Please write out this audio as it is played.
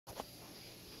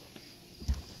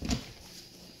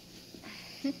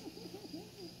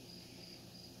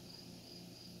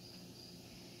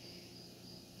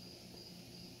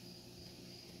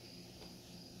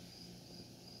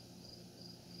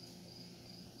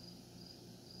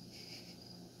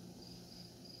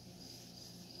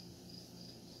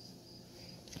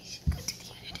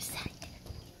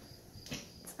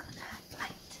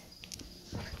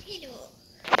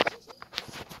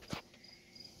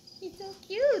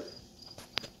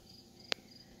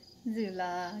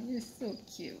Xula, you're so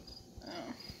cute.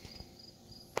 Oh.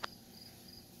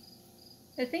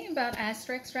 The thing about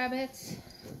Asterix rabbits,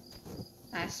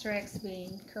 Asterix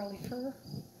being curly fur,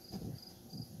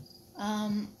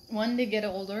 when they get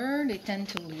older, they tend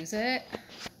to lose it.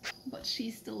 But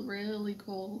she's still really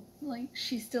cool. Like,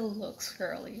 she still looks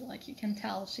curly. Like, you can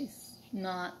tell she's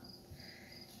not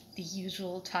the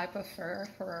usual type of fur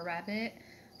for a rabbit.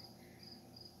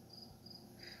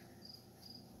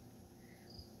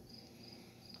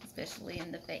 Especially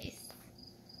in the face.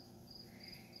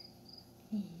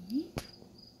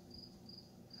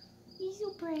 You're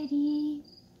so pretty.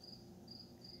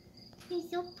 You're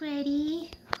so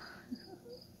pretty.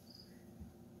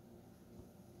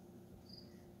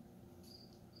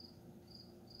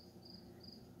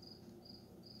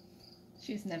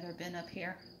 She's never been up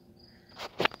here.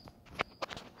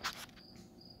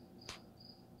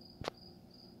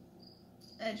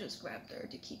 I just grabbed her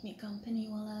to keep me company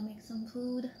while I make some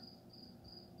food.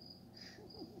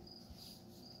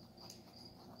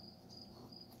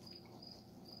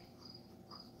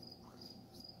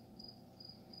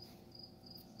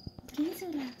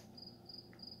 Xula.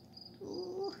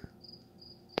 Ooh.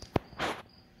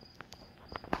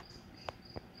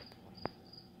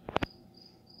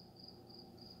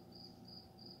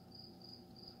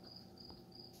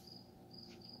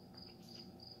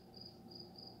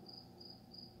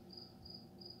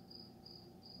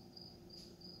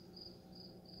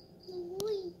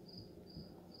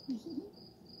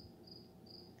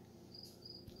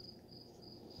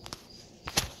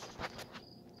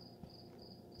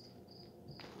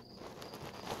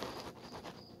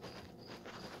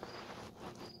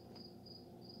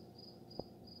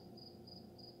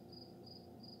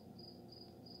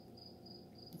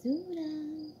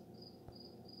 Xula.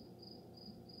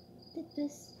 Did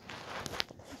this.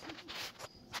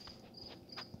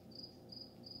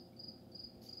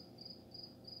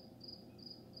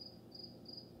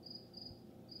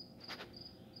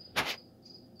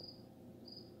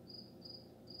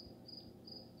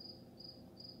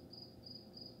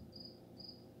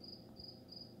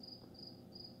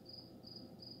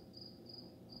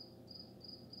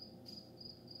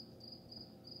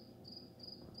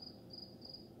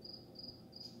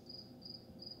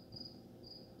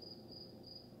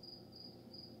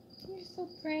 You're so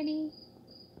pretty.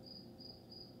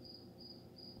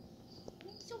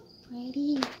 You're so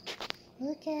pretty.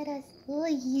 Look at us. Oh,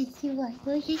 yes, you are.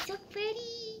 Oh, you're so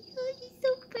pretty. Oh, you're so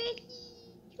pretty.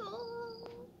 Oh.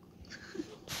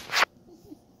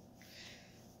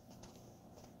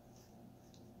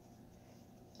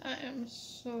 I am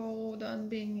so done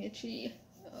being itchy.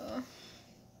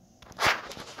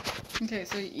 Okay,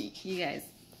 so you guys,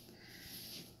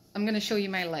 I'm gonna show you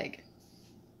my leg.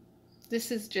 This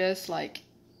is just like,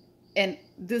 and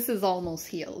this is almost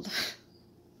healed.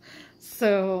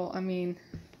 So, I mean,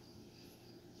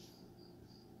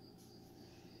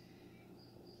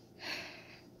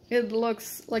 it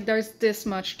looks like there's this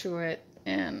much to it,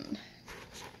 and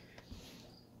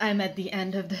I'm at the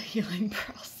end of the healing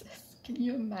process. Can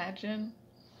you imagine?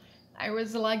 I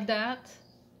was like that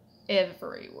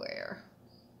everywhere.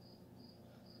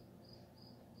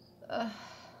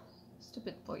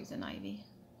 Stupid poison ivy.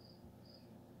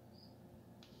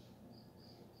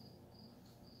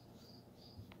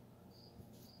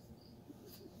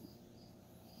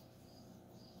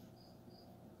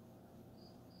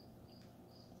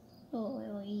 Oh,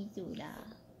 Xula.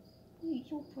 You're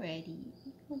so pretty.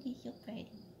 Oh, you're so pretty.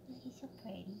 Oh, you're so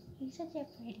pretty. You're such a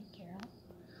pretty girl.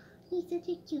 You're such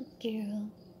a cute girl.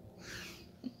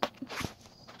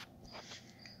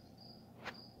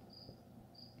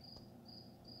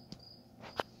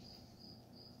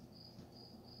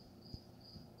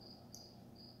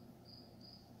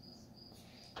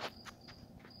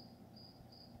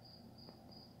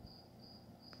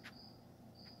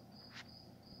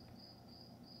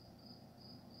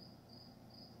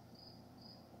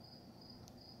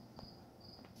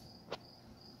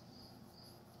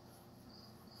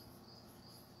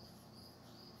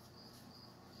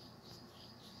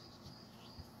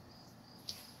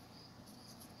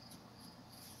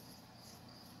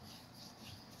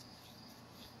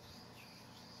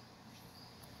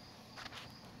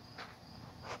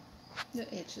 The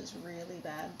itch is really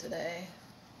bad today.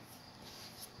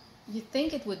 You'd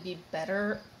think it would be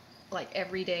better, like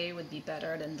every day would be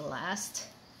better than the last,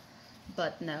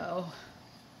 but no.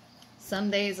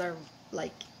 Some days are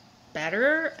like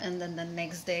better, and then the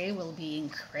next day will be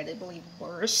incredibly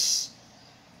worse.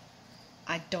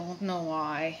 I don't know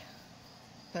why,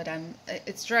 but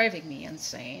it's driving me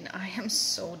insane. I am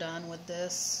so done with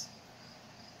this.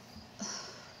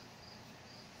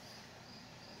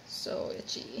 so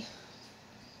itchy.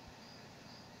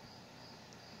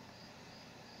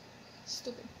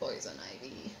 Stupid poison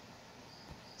ivy.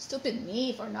 Stupid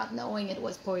me for not knowing it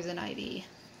was poison ivy.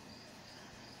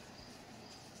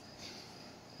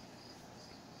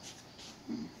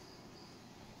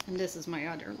 And this is my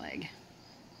other leg.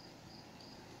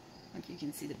 Like you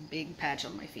can see the big patch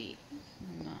on my feet.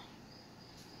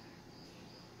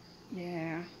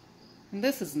 Yeah. And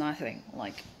this is nothing.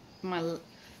 Like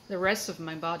the rest of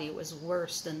my body was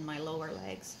worse than my lower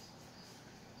legs.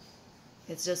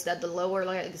 It's just that the lower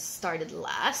legs started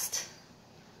last.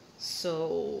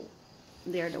 So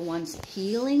they're the ones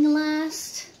healing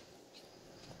last.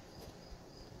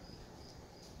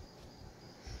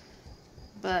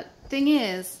 But thing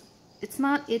is, it's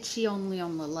not itchy only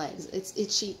on the legs. It's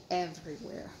itchy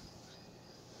everywhere.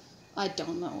 I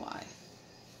don't know why.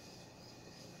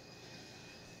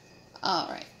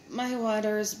 Alright, my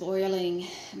water is boiling.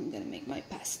 I'm gonna make my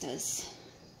pastas.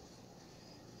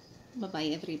 Bye-bye,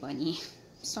 everybody.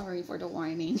 Sorry for the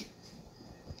whining.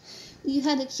 You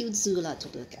had a cute Xula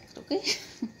to look at, okay?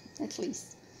 At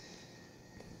least.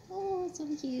 Oh, so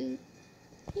cute.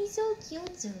 He's so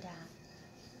cute, Xula.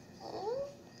 Oh,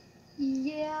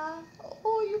 yeah.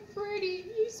 Oh, you're pretty.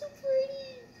 You're so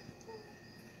pretty.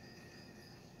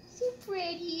 So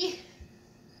pretty.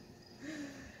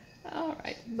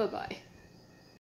 Alright, bye-bye.